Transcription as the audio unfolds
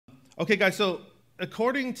Okay, guys, so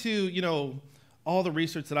according to, all the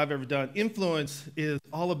research that I've ever done, influence is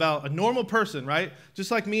all about a normal person, right? Just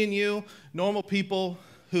like me and you, normal people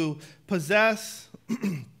who possess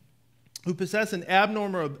an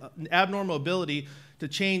abnormal ability to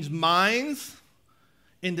change minds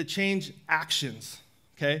and to change actions,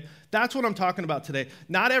 okay? That's what I'm talking about today.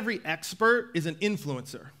 Not every expert is an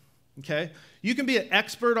influencer, okay? You can be an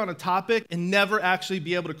expert on a topic and never actually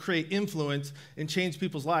be able to create influence and change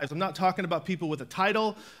people's lives. I'm not talking about people with a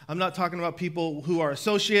title. I'm not talking about people who are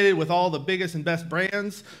associated with all the biggest and best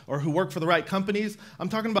brands or who work for the right companies. I'm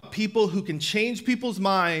talking about people who can change people's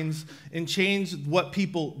minds and change what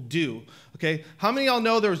people do, okay? How many of y'all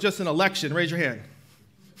know there was just an election? Raise your hand.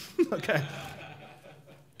 Okay.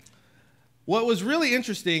 What was really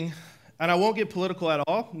interesting, and I won't get political at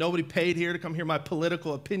all. Nobody paid here to come hear my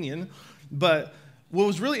political opinion. But what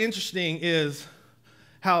was really interesting is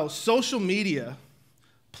how social media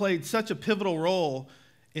played such a pivotal role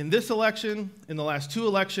in this election, in the last two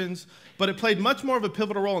elections, but it played much more of a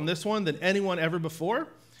pivotal role in this one than anyone ever before.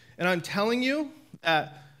 And I'm telling you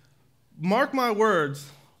that, mark my words,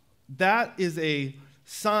 that is a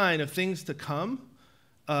sign of things to come,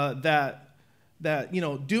 that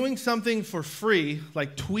doing something for free,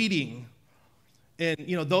 like tweeting, and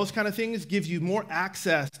those kind of things gives you more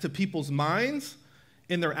access to people's minds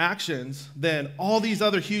and their actions than all these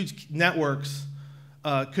other huge networks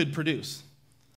could produce.